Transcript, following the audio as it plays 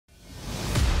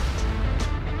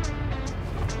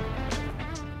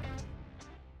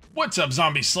What's up,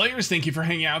 Zombie Slayers? Thank you for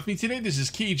hanging out with me today. This is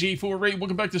KJ48.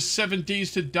 Welcome back to 7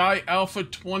 Days to Die Alpha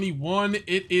 21.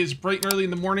 It is bright and early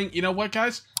in the morning. You know what,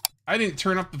 guys? I didn't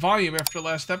turn up the volume after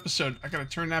last episode. I gotta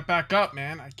turn that back up,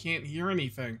 man. I can't hear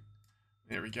anything.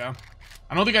 There we go.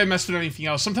 I don't think I messed with anything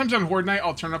else. Sometimes on Horde Night,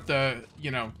 I'll turn up the,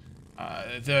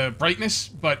 the brightness,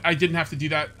 but I didn't have to do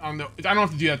that on the... I don't have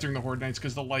to do that during the Horde Nights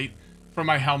because the light from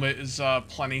my helmet is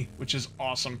plenty, which is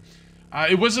awesome.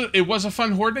 It was a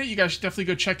fun Horde Night. You guys should definitely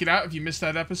go check it out if you missed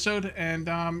that episode. And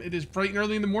it is bright and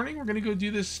early in the morning. We're going to go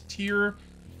do this Tier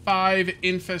 5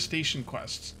 Infestation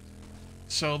Quest.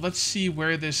 So let's see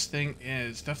where this thing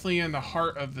is. Definitely in the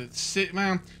heart of the city. Well, I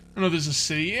don't know if there's a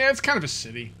city. Yeah, it's kind of a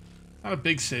city. Not a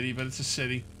big city, but it's a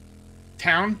city.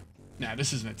 Town? Nah,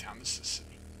 this isn't a town. This is a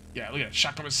city. Yeah, look at it.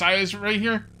 Shotgun Messiah's right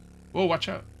here. Whoa, watch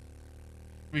out.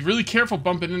 Be really careful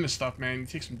bumping into stuff, man. You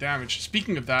take some damage.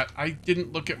 Speaking of that, I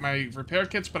didn't look at my repair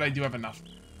kits, but I do have enough.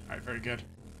 Alright, very good.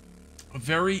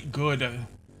 Very good.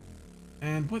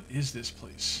 And what is this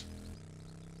place?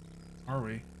 Are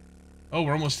we? Oh,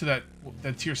 we're almost to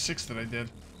that tier 6 that I did.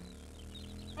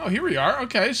 Oh, here we are.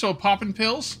 Okay, so a Poppin'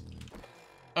 Pills,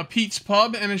 a Pete's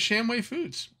Pub, and a Shamway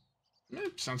Foods.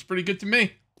 Sounds pretty good to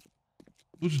me.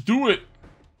 Let's do it.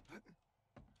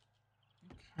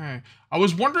 Okay. I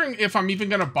was wondering if I'm even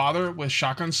gonna bother with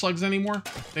shotgun slugs anymore.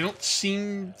 They don't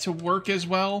seem to work as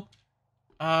well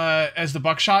as the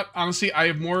buckshot. Honestly, I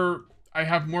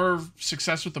have more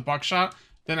success with the buckshot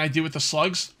than I do with the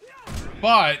slugs.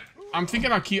 But I'm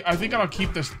thinking I'll keep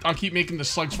making the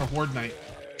slugs for Horde Night.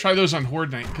 Try those on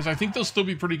Horde Night because I think they'll still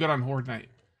be pretty good on Horde Night.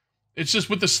 It's just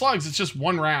with the slugs, it's just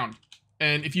one round,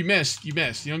 and if you miss, you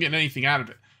miss. You don't get anything out of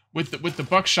it. With the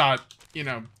buckshot, you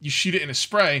know, you shoot it in a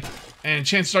spray, and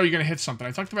chances are you're going to hit something.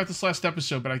 I talked about this last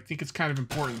episode, but I think it's kind of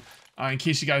important in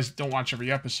case you guys don't watch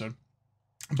every episode.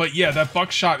 But yeah, that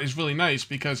buckshot is really nice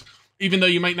because even though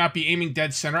you might not be aiming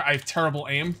dead center, I have terrible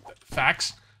aim.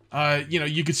 Facts. You know,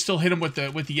 you could still hit them with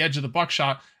the edge of the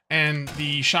buckshot, and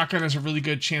the shotgun has a really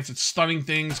good chance at stunning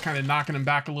things, kind of knocking them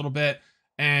back a little bit.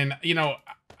 And you know,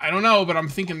 I don't know, but I'm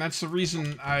thinking that's the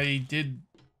reason I did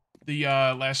the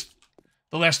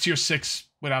last tier 6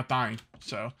 without dying.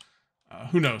 So,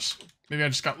 who knows? Maybe I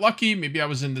just got lucky. Maybe I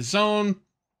was in the zone.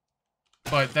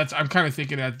 But I'm kind of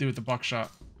thinking it had to do with the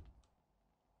buckshot.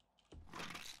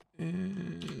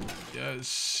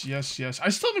 Yes. I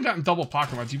still haven't gotten double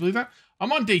pocket mods. Do you believe that?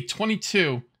 I'm on day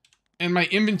 22, and my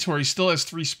inventory still has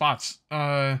 3 spots.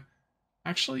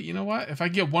 Actually, you know what? If I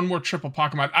get one more triple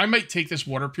pocket mod, I might take this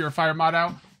water purifier mod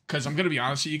out, because I'm going to be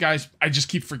honest with you guys, I just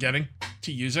keep forgetting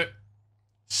to use it.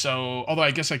 So, although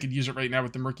I guess I could use it right now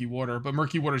with the murky water, but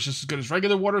murky water is just as good as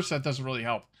regular water, so that doesn't really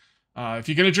help. If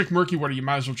you're going to drink murky water, you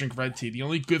might as well drink red tea. The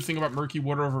only good thing about murky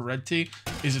water over red tea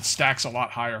is it stacks a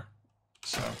lot higher.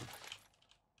 So,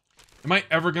 am I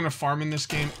ever going to farm in this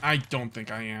game? I don't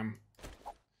think I am.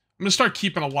 I'm going to start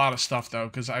keeping a lot of stuff, though,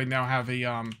 because I now have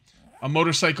a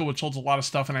motorcycle, which holds a lot of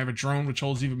stuff, and I have a drone, which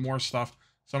holds even more stuff.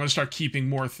 So I'm going to start keeping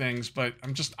more things, but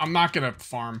I'm not going to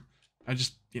farm. I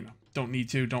just, you know, don't need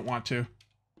to, don't want to.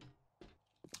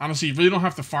 Honestly, you really don't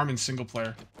have to farm in single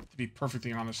player, to be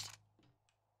perfectly honest.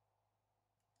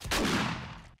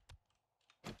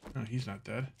 No, he's not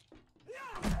dead.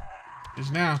 He is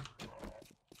now.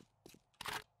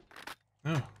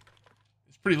 No.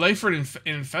 It's pretty late for an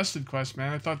infested quest,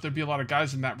 man. I thought there'd be a lot of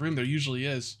guys in that room. There usually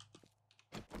is.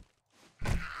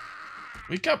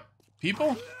 Wake up,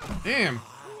 people. Damn.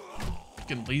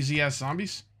 Fucking lazy-ass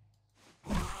zombies.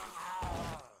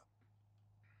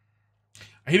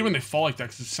 I hate it when they fall like that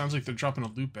because it sounds like they're dropping a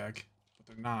loot bag, but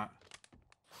they're not.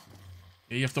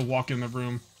 Yeah, you have to walk in the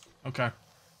room. Okay.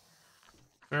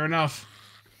 Fair enough.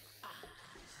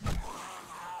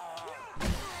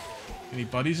 Any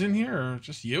buddies in here, or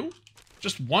just you?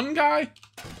 Just one guy?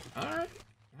 Alright.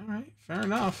 Alright. Fair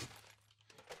enough.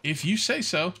 If you say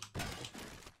so.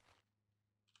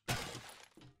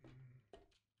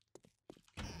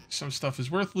 Some stuff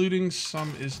is worth looting,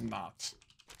 some is not.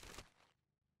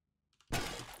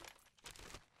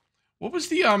 What was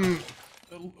the,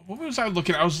 what was I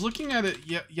looking at? I was looking at it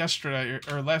yesterday,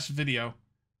 or last video.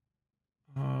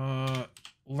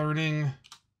 Learning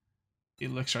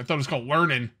elixir. I thought it was called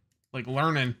learning. Like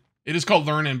learning. It is called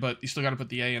learning, but you still gotta put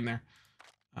the A in there.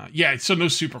 Yeah, so no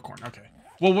super corn. Okay.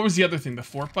 Well, what was the other thing? The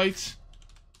fork bites?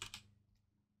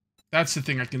 That's the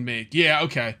thing I can make. Yeah,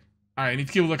 okay. Alright, I need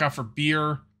to keep a lookout for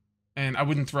beer. And I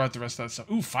wouldn't throw out the rest of that stuff.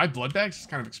 Ooh, 5 blood bags? It's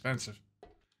kind of expensive.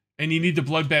 And you need the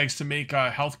blood bags to make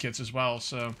health kits as well,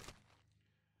 so...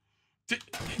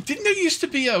 Didn't there used to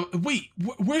be a... Wait,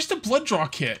 where's the blood draw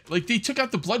kit? Like, they took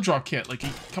out the blood draw kit, like,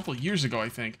 a couple of years ago, I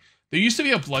think. There used to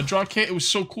be a blood draw kit. It was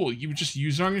so cool. You would just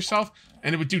use it on yourself,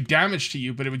 and it would do damage to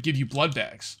you, but it would give you blood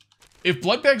bags. If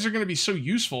blood bags are going to be so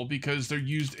useful because they're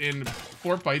used in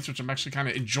fort bites, which I'm actually kind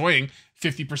of enjoying,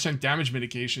 50% damage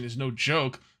mitigation is no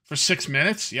joke, for 6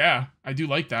 minutes, yeah, I do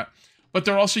like that. But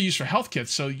they're also used for health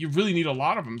kits, so you really need a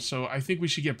lot of them. So I think we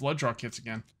should get blood draw kits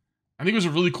again. I think it was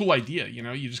a really cool idea, you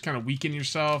know? You just kind of weaken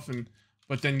yourself,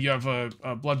 but then you have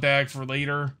a blood bag for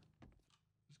later.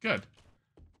 It's good.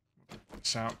 Check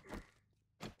this out.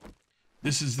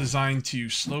 This is designed to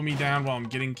slow me down while I'm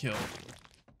getting killed.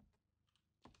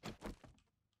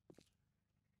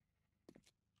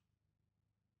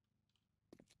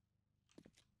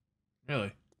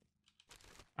 Really?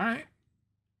 Alright.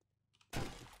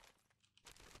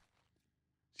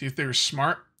 See, if they were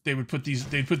smart, they'd put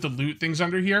the loot things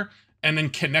under here, and then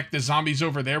connect the zombies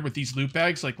over there with these loot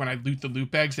bags. Like when I loot the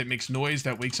loot bags, that makes noise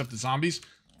that wakes up the zombies,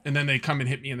 and then they come and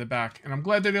hit me in the back. And I'm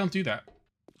glad they don't do that.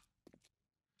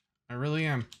 I really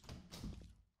am.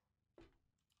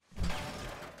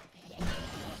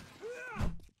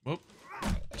 Whoop.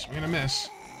 Swing and a miss.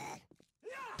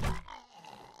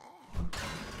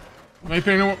 You might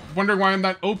be wondering why I'm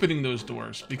not opening those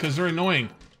doors. Because they're annoying.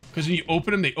 Because when you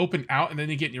open them, they open out and then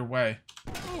they get in your way.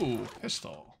 Ooh,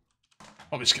 pistol.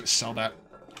 I'm just gonna sell that.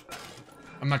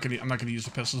 I'm not gonna use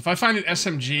the pistols. If I find an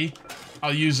SMG,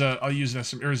 I'll use an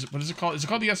SMG. Or what is it called? Is it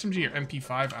called the SMG or MP5?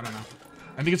 I don't know.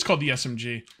 I think it's called the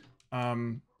SMG.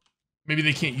 Maybe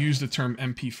they can't use the term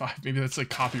MP5. Maybe that's like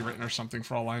copywritten or something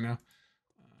for all I know.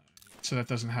 So that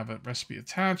doesn't have a recipe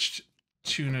attached.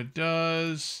 Tuna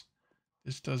does.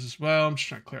 This does as well. I'm just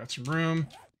trying to clear out some room.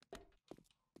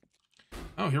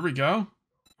 Oh, here we go.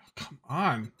 Oh, come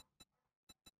on.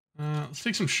 Let's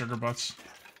take some sugar butts.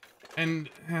 And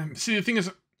see, the thing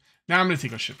is, now I'm going to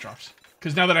take those ship drops.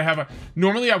 Because now that I have a...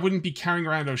 Normally, I wouldn't be carrying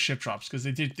around those ship drops. Because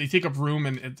they take up room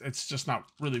and it's just not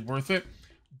really worth it.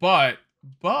 But...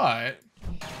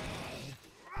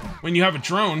 when you have a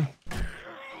drone,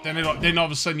 then all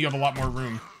of a sudden you have a lot more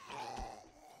room.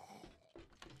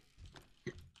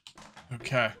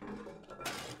 Okay.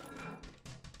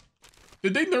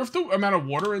 Did they nerf the amount of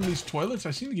water in these toilets?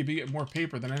 I seem to be getting more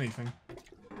paper than anything.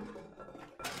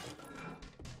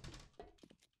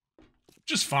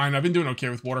 Just fine. I've been doing okay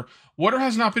with water. Water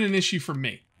has not been an issue for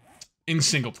me in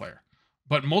single player.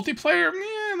 But multiplayer,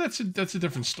 yeah, that's a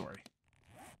different story.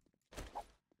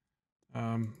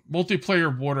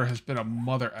 Multiplayer water has been a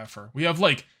mother effer. We have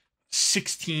like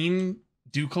 16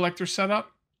 dew collectors set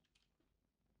up.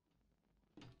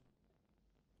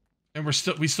 And we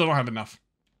still don't have enough.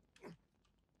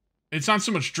 It's not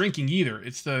so much drinking either.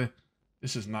 It's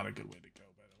this is not a good way to go,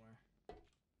 by the way.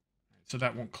 So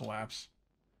that won't collapse.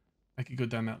 I could go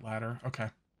down that ladder. Okay.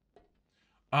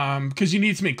 Because you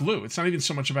need to make glue. It's not even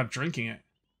so much about drinking it.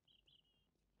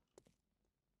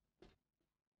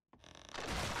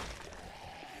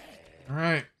 All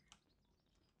right.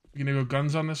 You gonna go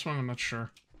guns on this one? I'm not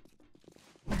sure.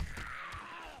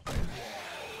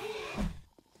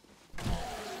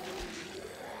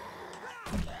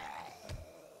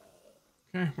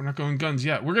 Okay, we're not going guns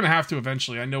yet. We're gonna have to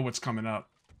eventually. I know what's coming up.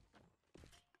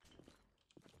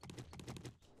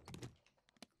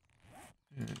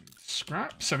 And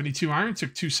scrap. 72 iron.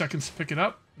 Took 2 seconds to pick it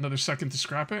up. Another second to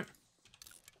scrap it.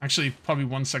 Actually, probably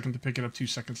 1 second to pick it up, 2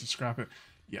 seconds to scrap it.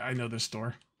 Yeah, I know this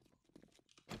door.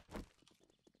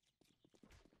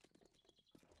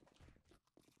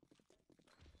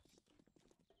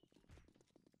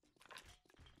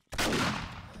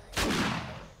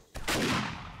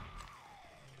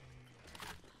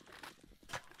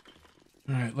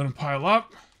 Alright, let him pile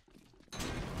up.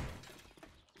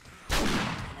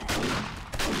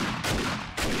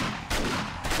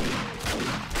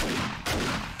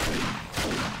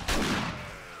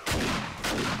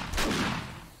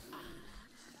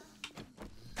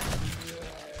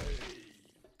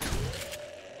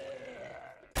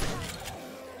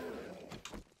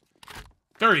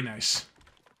 Very nice.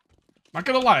 Not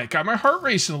gonna lie, it got my heart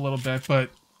racing a little bit, but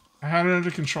I had it under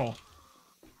control.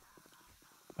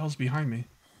 The hell's behind me?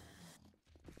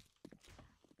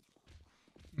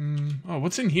 Oh,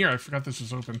 what's in here? I forgot this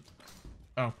was open.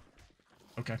 Oh.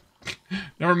 Okay.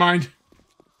 Never mind.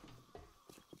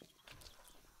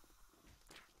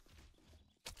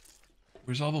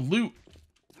 Where's all the loot?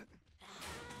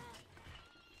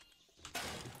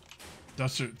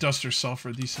 Duster sell for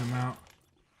a decent amount.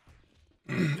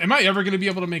 Am I ever going to be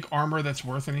able to make armor that's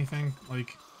worth anything?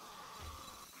 Like...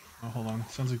 Oh, hold on.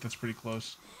 Sounds like that's pretty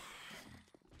close.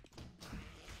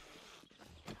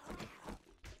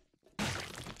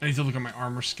 I need to look at my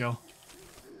armor skill.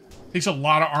 Takes a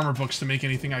lot of armor books to make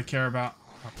anything I care about.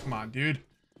 Oh, come on, dude.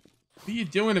 What are you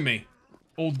doing to me?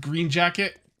 Old green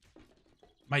jacket.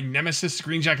 My nemesis.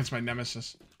 Green jacket's my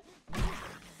nemesis. You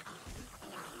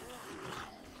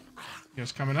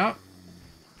guys coming up?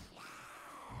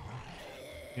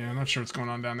 Yeah, I'm not sure what's going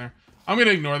on down there. I'm going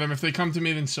to ignore them. If they come to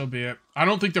me, then so be it. I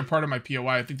don't think they're part of my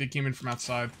POI. I think they came in from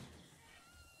outside.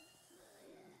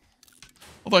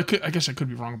 Although I guess I could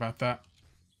be wrong about that.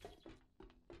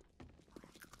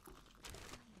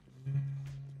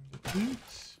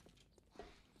 Oops.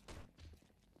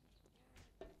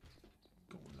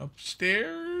 Going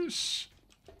upstairs.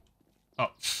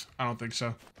 Oh, I don't think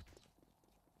so.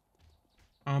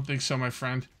 I don't think so, my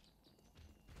friend.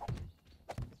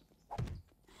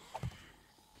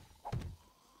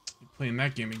 You're playing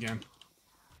that game again.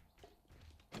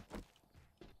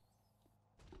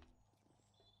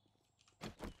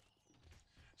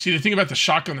 See, the thing about the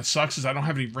shotgun that sucks is I don't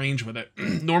have any range with it.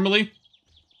 Normally,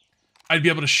 I'd be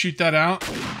able to shoot that out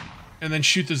and then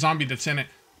shoot the zombie that's in it.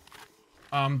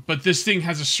 But this thing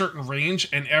has a certain range,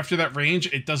 and after that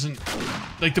range, it doesn't...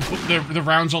 Like, the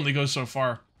rounds only go so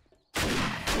far.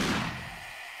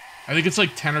 I think it's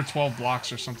like 10 or 12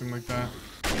 blocks or something like that.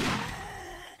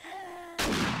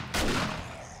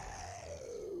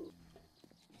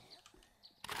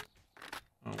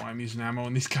 I don't know why I'm using ammo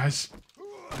on these guys.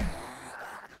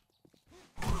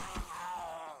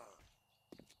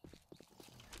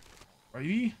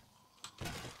 Righty.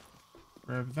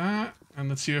 Grab that, and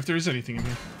let's see if there's anything in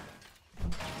here.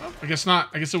 Oh, I guess not.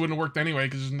 I guess it wouldn't have worked anyway,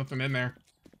 because there's nothing in there.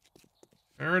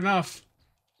 Fair enough.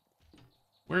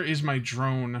 Where is my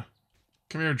drone?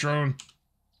 Come here, drone.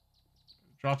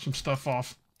 Drop some stuff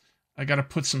off. I gotta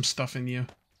put some stuff in you.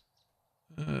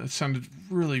 It sounded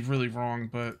really, really wrong,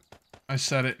 but I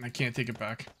said it, and I can't take it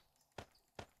back.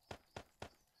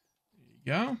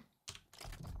 There you go.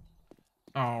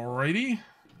 Alrighty.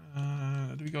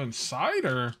 Do we go inside,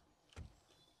 or...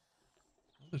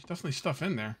 There's definitely stuff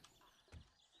in there.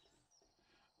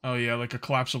 Oh yeah, like a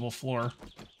collapsible floor.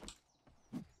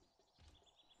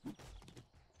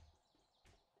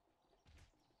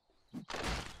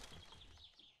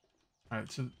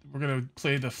 Alright, so we're gonna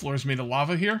play the floors made of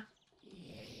lava here.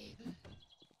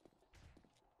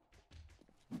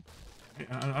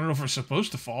 I don't know if we're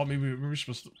supposed to fall. Maybe we're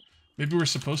supposed to... Maybe we're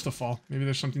supposed to fall. Maybe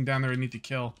there's something down there I need to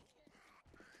kill.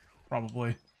 Probably.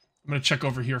 I'm gonna check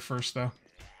over here first, though.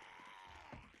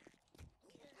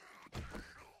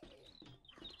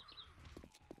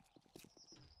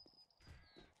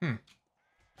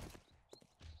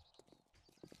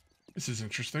 This is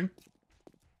interesting.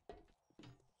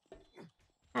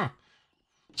 Huh.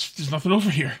 There's nothing over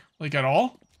here. Like, at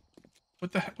all?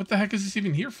 What the heck is this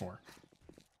even here for?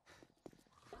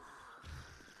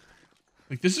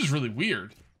 Like, this is really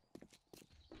weird.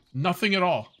 Nothing at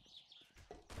all.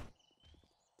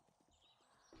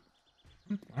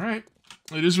 Alright.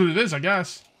 It is what it is, I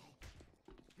guess.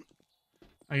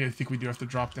 I think we do have to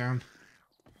drop down.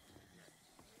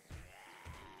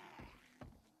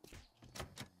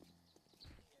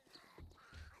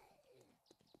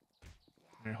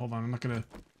 Okay, hold on. I'm not gonna...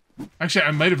 Actually,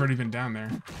 I might have already been down there.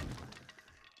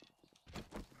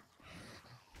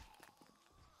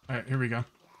 Alright, here we go.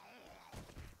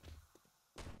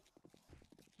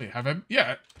 Wait, have I...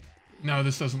 Yeah. No,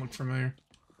 this doesn't look familiar.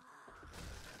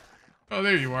 Oh,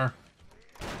 there you are.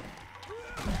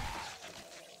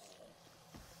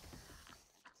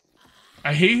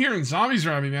 I hate hearing zombies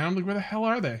around me, man. I'm like, where the hell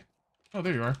are they? Oh,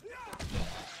 there you are.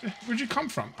 Where'd you come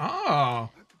from? Oh.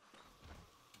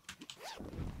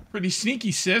 Pretty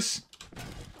sneaky, sis.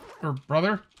 Or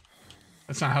brother.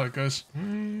 That's not how it goes.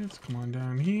 Alright, let's come on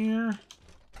down here.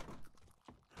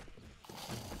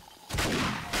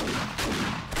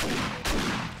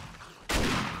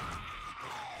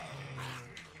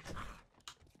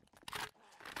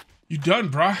 You done,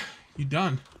 bruh. You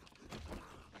done.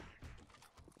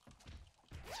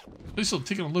 This will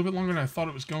take a little bit longer than I thought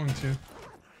it was going to. I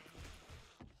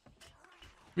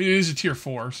mean, it is a tier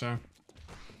 4, so...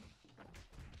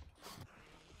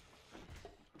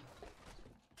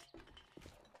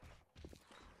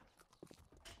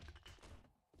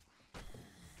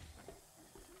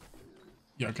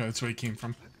 Yeah, okay, that's where he came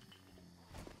from.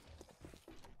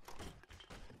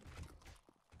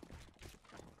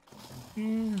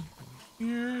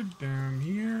 Here, down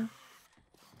here.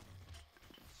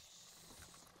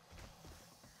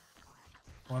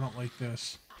 Oh, I don't like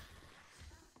this.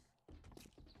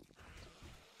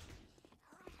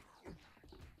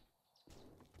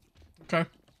 Okay.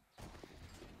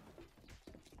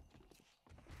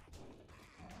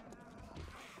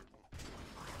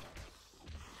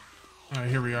 Alright,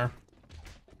 here we are.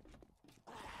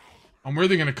 Where are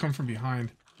they gonna come from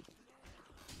behind?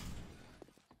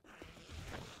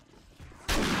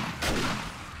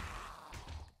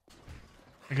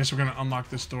 I guess we're gonna unlock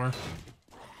this door.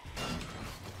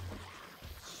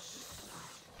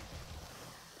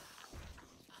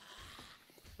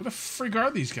 Where the frig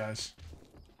are these guys?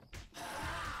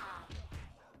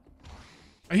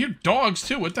 I hear dogs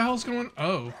too. What the hell's going on?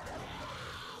 Oh.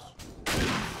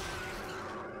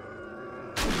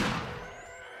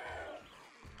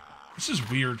 This is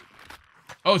weird.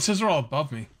 Oh, it says they're all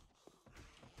above me.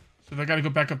 So do I gotta go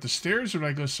back up the stairs or do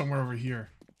I go somewhere over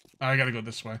here? Oh, I gotta go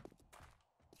this way.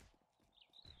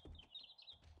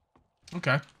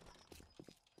 Okay.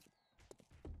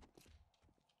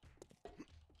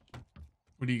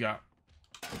 What do you got?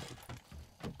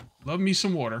 Love me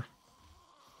some water.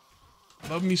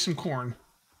 Love me some corn.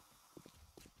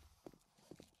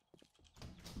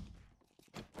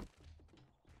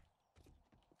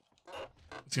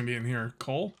 What's gonna be in here?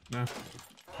 Coal? No.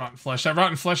 Rotten flesh. That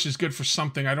rotten flesh is good for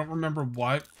something. I don't remember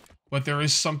what, but there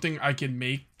is something I can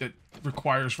make that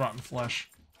requires rotten flesh.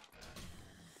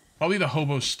 Probably the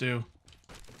hobo stew.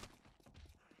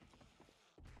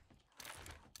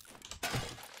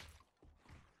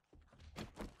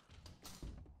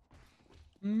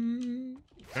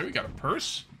 Okay, we got a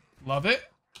purse. Love it.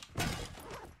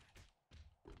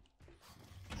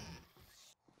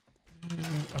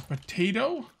 And a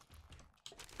potato.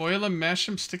 Boil them, mash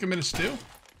them, stick them in a stew.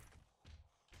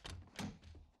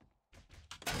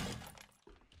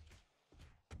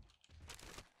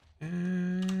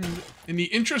 And in the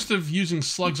interest of using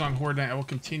slugs on Horde Night, I will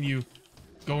continue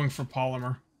going for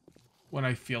polymer when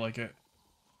I feel like it.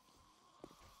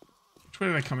 Which way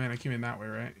did I come in? I came in that way,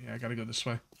 right? Yeah, I gotta go this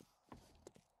way.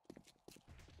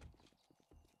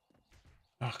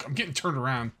 Oh, I'm getting turned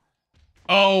around.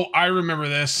 Oh, I remember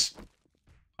this.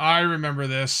 I remember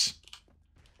this.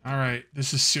 Alright,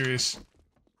 this is serious.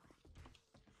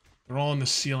 They're all in the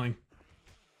ceiling.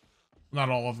 Not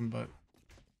all of them, but...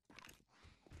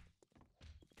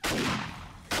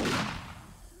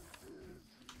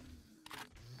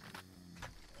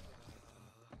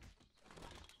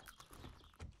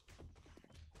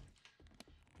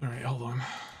 Alright, hold on.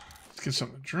 Let's get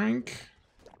something to drink.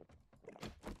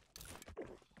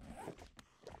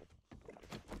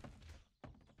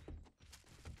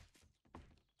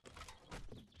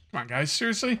 Come on, guys.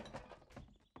 Seriously?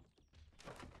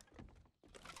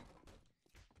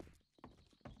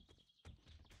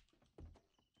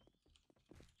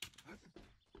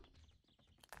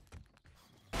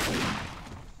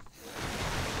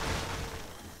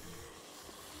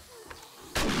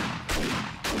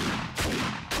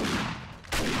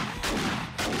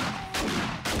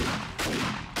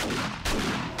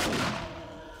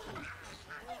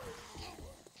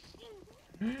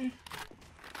 Okay.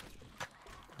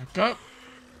 Back up.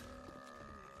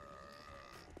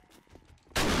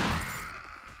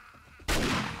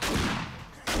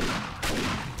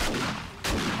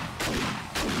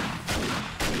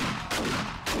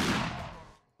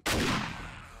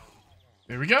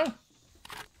 There we go.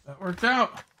 That worked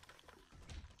out. I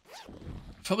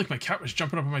felt like my cat was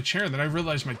jumping up on my chair, and then I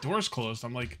realized my door's closed.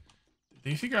 I'm like,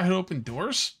 did they figure out how to open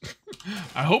doors?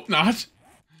 I hope not.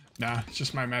 Nah, it's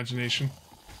just my imagination.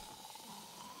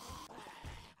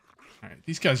 Alright,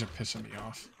 these guys are pissing me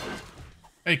off.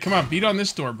 Hey, come on, beat on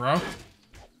this door, bro.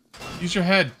 Use your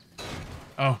head.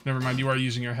 Oh, never mind, you are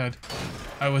using your head.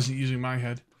 I wasn't using my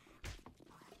head.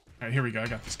 Alright, here we go, I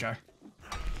got this guy.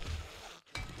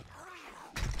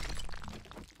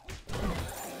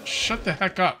 Shut the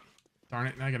heck up. Darn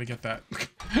it, now I gotta get that.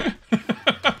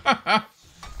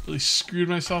 Really screwed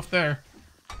myself there.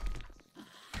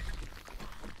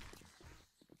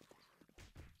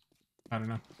 I don't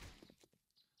know.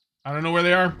 I don't know where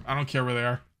they are. I don't care where they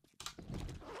are.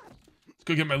 Let's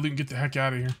go get my loot and get the heck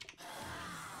out of here.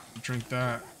 Drink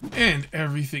that. And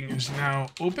everything is now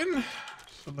open.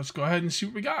 So let's go ahead and see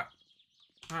what we got.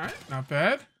 Alright, not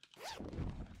bad.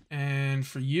 And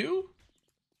for you,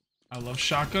 I love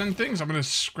shotgun things. I'm going to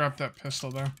scrap that pistol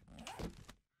though.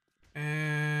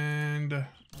 And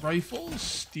rifles,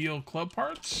 steel club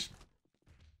parts.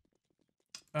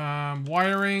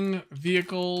 Wiring,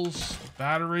 vehicles,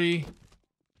 battery,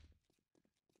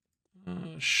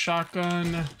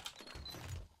 shotgun,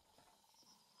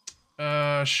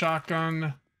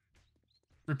 shotgun,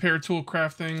 repair tool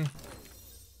crafting.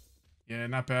 Yeah,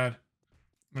 not bad.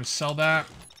 I'm gonna sell that.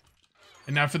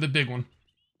 And now for the big one.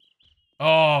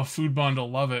 Oh, food bundle,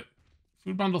 love it.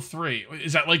 Food bundle 3.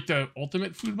 Is that like the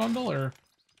ultimate food bundle, or?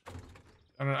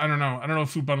 I don't know. I don't know what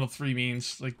food bundle 3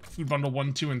 means. Like food bundle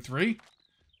 1, 2, and 3?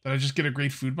 Did I just get a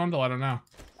great food bundle? I don't know.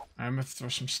 I'm gonna throw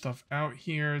some stuff out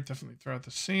here. Definitely throw out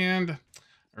the sand.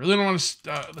 I really don't want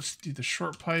to... let's do the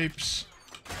short pipes.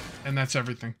 And that's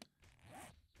everything.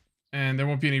 And there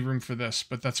won't be any room for this,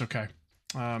 but that's okay.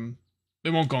 It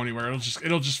won't go anywhere.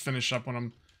 It'll just finish up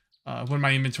when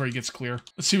my inventory gets clear.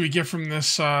 Let's see what we get from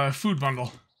this food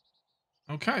bundle.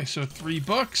 Okay, so 3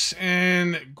 books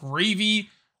and gravy,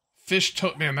 fish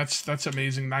toast. Man, that's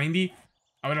amazing. 90.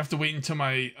 I would have to wait until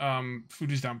my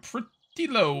food is down pretty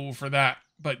low for that.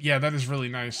 But yeah, that is really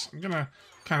nice. I'm gonna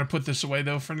kind of put this away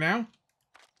though for now.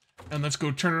 And let's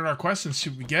go turn in our quest and see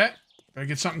what we get. Gotta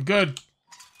get something good.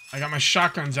 I got my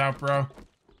shotguns out, bro.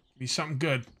 Be something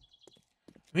good.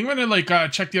 I think I'm gonna like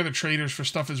check the other traders for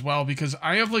stuff as well because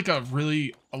I have like a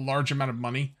large amount of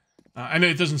money. I know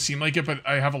it doesn't seem like it, but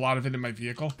I have a lot of it in my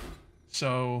vehicle.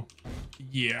 So,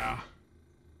 yeah.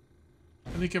 I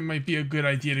think it might be a good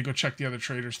idea to go check the other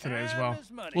traders today as well.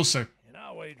 We'll see. And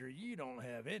I'll wager you don't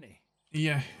have any.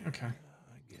 Yeah, okay.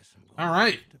 All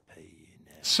right.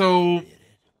 So,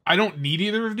 I don't need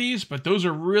either of these, but those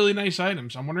are really nice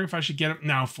items. I'm wondering if I should get them.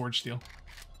 No, Forge Steel.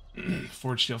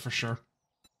 Forge Steel for sure.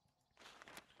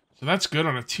 So that's good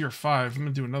on a tier 5. I'm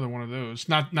going to do another one of those.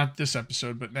 Not this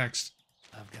episode, but next.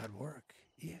 I've got work.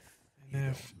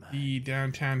 If the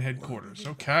downtown headquarters.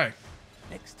 Okay.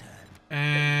 Next time.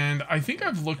 And I think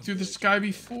I've looked through this guy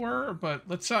before, but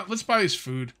let's buy his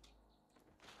food.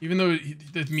 Even though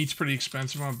the meat's pretty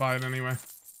expensive, I'm gonna buy it anyway.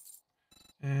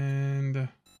 And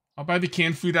I'll buy the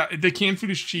canned food out. The canned food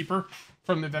is cheaper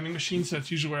from the vending machine, so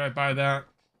that's usually where I buy that.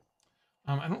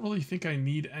 I don't really think I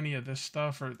need any of this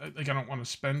stuff, or like I don't want to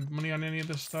spend money on any of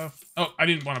this stuff. Oh, I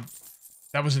didn't want to.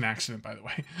 That was an accident, by the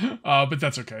way. But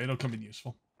that's okay. It'll come in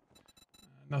useful.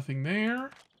 Nothing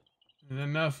there. And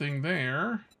then nothing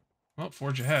there. Well,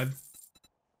 Forge Ahead.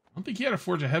 I don't think he had a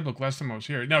Forge Ahead book last time I was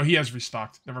here. No, he has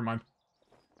restocked. Never mind.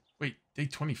 Wait, day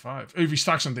 25. Oh, he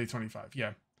restocks on day 25.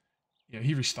 Yeah. Yeah,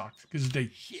 he restocked. Because it's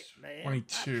day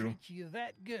 22. I treat you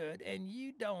that good, and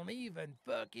you don't even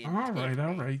fucking all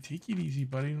right. Take it easy,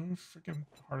 buddy. Don't freaking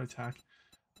heart attack.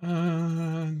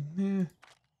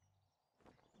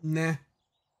 Nah.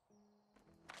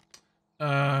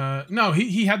 No,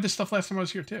 he had this stuff last time I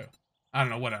was here too. I don't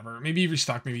know, whatever. Maybe he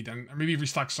restocked, maybe he didn't. Or maybe he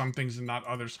restocked some things and not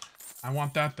others. I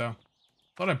want that though.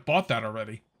 Thought I bought that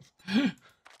already. I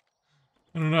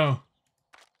don't know.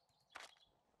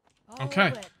 Okay.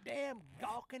 That damn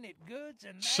gawking at goods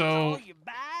and that's so all you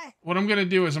buy? What I'm gonna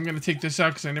do is I'm gonna take this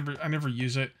out because I never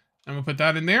use it. I'm gonna put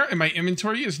that in there, and my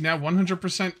inventory is now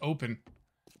 100% open.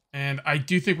 And I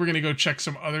do think we're gonna go check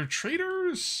some other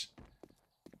traders.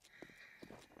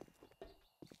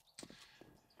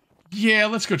 Yeah,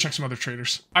 let's go check some other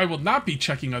traders. I will not be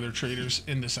checking other traders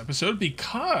in this episode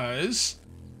because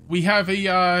we have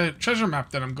a treasure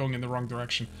map that I'm going in the wrong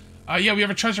direction. Yeah, we have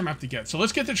a treasure map to get. So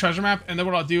let's get the treasure map, and then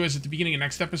what I'll do is at the beginning of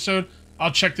next episode,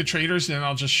 I'll check the traders, and then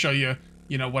I'll just show you,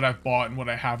 what I've bought and what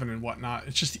I haven't and whatnot.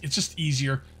 It's just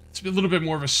easier. It's a little bit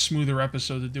more of a smoother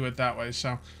episode to do it that way.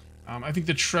 So I think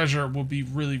the treasure will be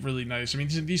really, really nice. I mean,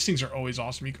 these things are always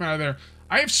awesome. You come out of there.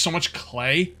 I have so much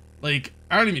clay. Like,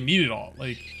 I don't even need it all.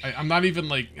 Like, I'm not even,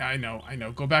 like, I know.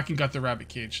 Go back and gut the rabbit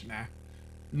cage.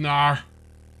 Nah.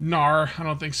 Nar. I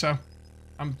don't think so.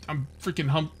 I'm freaking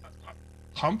humped?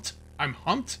 I'm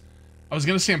humped? I was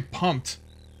gonna say I'm pumped,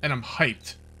 and I'm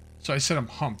hyped. So I said I'm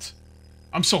humped.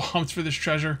 I'm so humped for this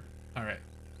treasure. Alright.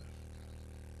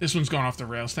 This one's going off the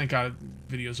rails. Thank God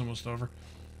video's almost over.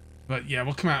 But yeah,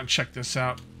 we'll come out and check this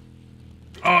out.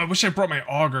 Oh, I wish I brought my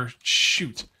auger.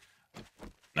 Shoot.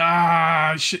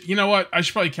 You know what? I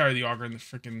should probably carry the auger in the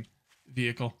freaking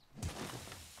vehicle.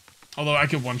 Although I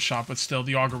could one-shot, but still,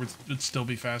 the auger would still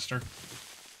be faster.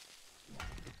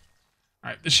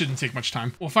 Alright, this shouldn't take much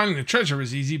time. Well, finding the treasure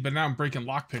is easy, but now I'm breaking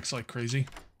lockpicks like crazy.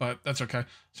 But that's okay.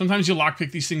 Sometimes you'll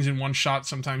lockpick these things in one shot.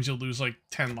 Sometimes you'll lose like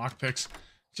 10 lockpicks.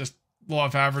 Just law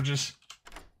of averages.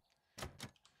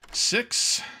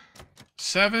 6,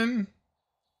 7,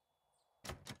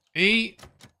 8,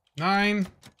 9,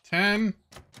 10,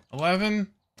 11,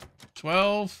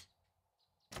 12,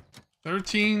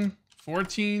 13,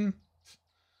 14.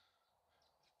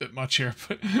 Bit much here,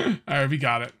 but alright, we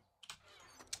got it.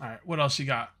 Alright, what else you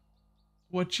got?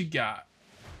 What you got?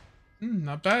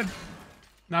 Not bad.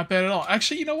 Not bad at all.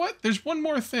 Actually, you know what? There's one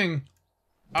more thing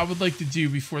I would like to do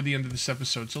before the end of this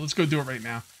episode, so let's go do it right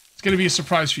now. It's going to be a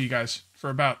surprise for you guys for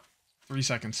about 3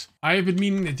 seconds. I have been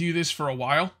meaning to do this for a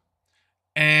while,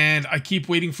 and I keep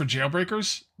waiting for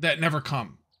jailbreakers that never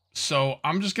come. So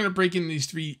I'm just going to break in these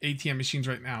 3 ATM machines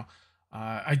right now.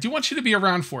 I do want you to be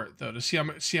around for it, though, to see how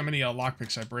many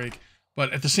lockpicks I break.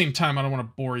 But at the same time, I don't want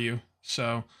to bore you.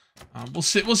 So we'll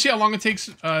see how long it takes.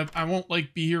 I won't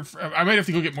be here. I might have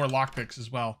to go get more lockpicks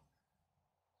as well.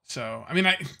 So I mean,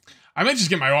 I might just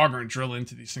get my auger and drill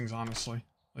into these things. Honestly,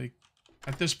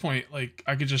 at this point,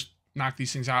 I could just knock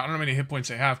these things out. I don't know how many hit points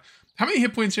they have. How many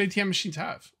hit points do ATM machines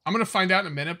have? I'm going to find out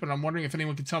in a minute, but I'm wondering if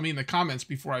anyone can tell me in the comments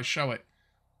before I show it.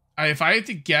 If I had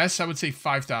to guess, I would say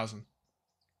 5,000.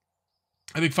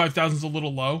 I think 5,000 is a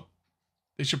little low.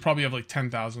 They should probably have like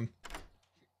 10,000.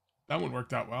 That one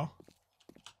worked out well.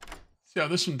 See how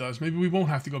this one does. Maybe we won't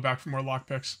have to go back for more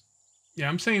lockpicks. Yeah,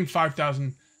 I'm saying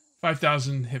 5,000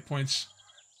 hit points.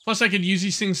 Plus, I could use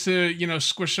these things to, you know,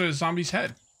 squish a zombie's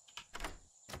head.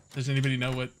 Does anybody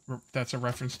know what that's a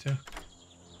reference to?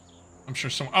 I'm sure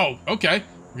someone... Oh, okay.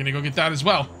 We're going to go get that as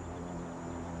well.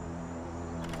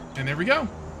 And there we go.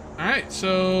 All right,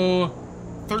 so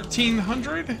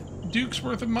 1,300 Dukes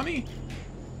worth of money.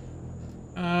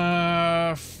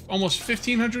 Almost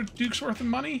 1,500 Dukes worth of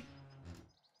money.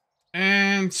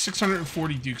 And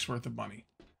 640 Dukes worth of money.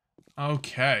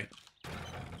 Okay.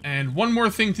 And one more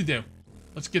thing to do.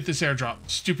 Let's get this airdrop.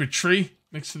 Stupid tree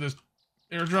next to this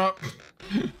airdrop.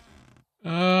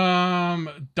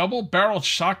 Double-barreled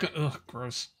shotgun. Ugh,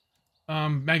 gross.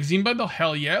 Magazine bundle.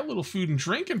 Hell yeah. Little food and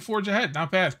drink and forge ahead.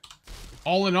 Not bad.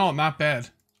 All in all, not bad.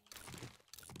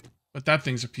 But that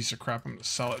thing's a piece of crap. I'm going to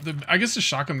sell it. I guess the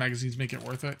shotgun magazines make it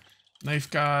worth it.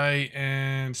 Knife guy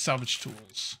and salvage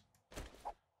tools.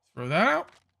 Throw that out.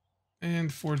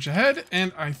 And forge ahead.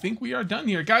 And I think we are done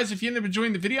here. Guys, if you ended up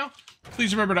enjoying the video,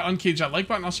 please remember to uncage that like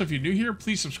button. Also, if you're new here,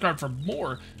 please subscribe for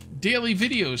more daily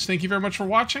videos. Thank you very much for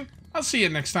watching. I'll see you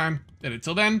next time. And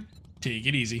until then, take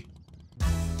it easy.